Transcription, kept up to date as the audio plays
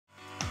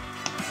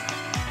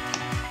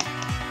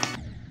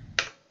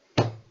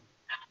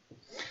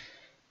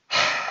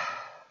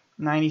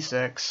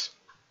96.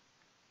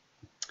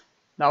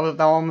 That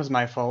one was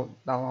my fault.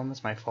 That one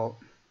was my fault.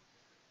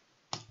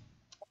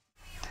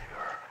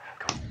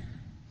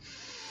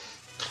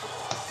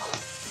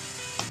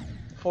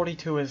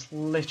 "42 is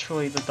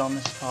literally the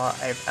dumbest part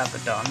I've ever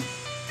done.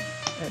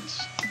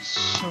 It's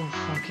so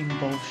fucking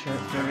bullshit,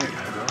 dude.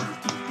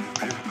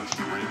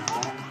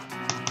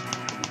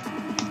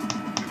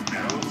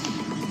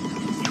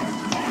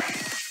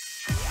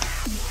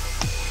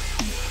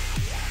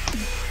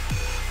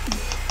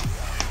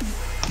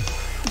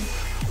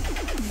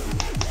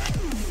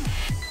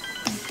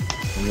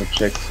 Let me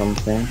check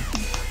something.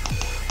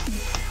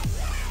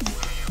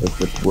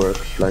 If it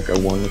works like I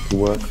want it to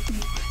work.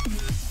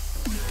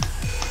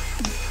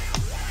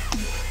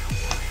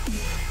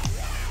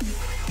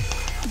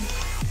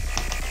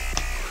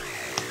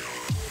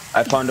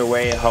 I found a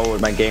way how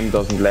my game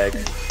doesn't lag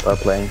while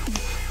playing.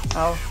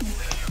 How?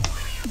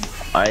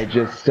 I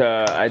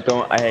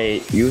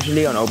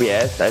usually on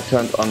OBS I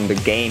turned on the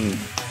game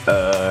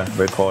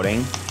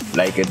recording,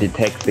 like it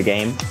detects the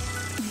game,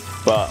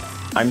 but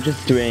I'm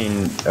just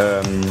doing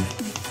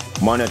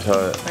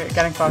monitor, Wait,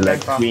 getting far, like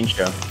getting far. screen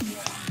share.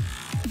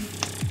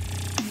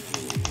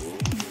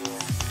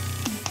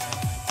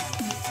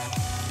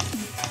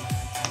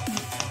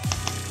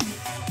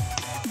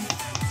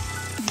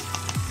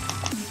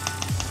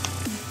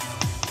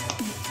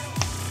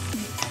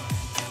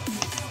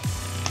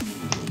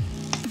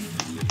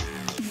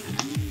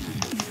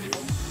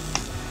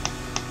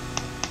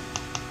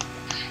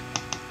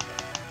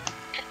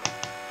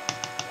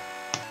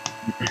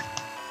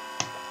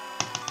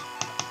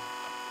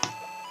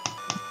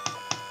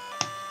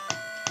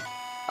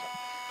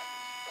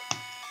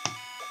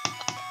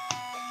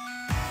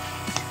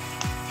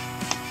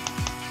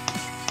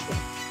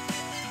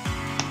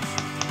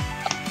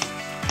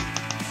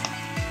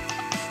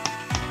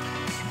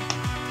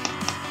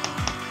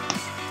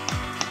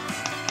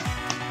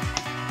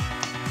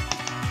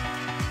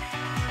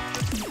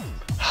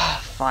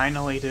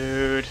 Finally,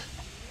 dude.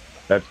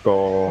 Let's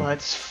go.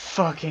 Let's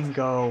fucking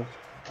go.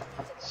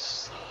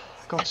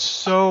 Got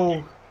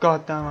so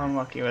goddamn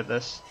unlucky with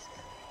this.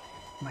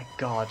 My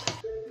god.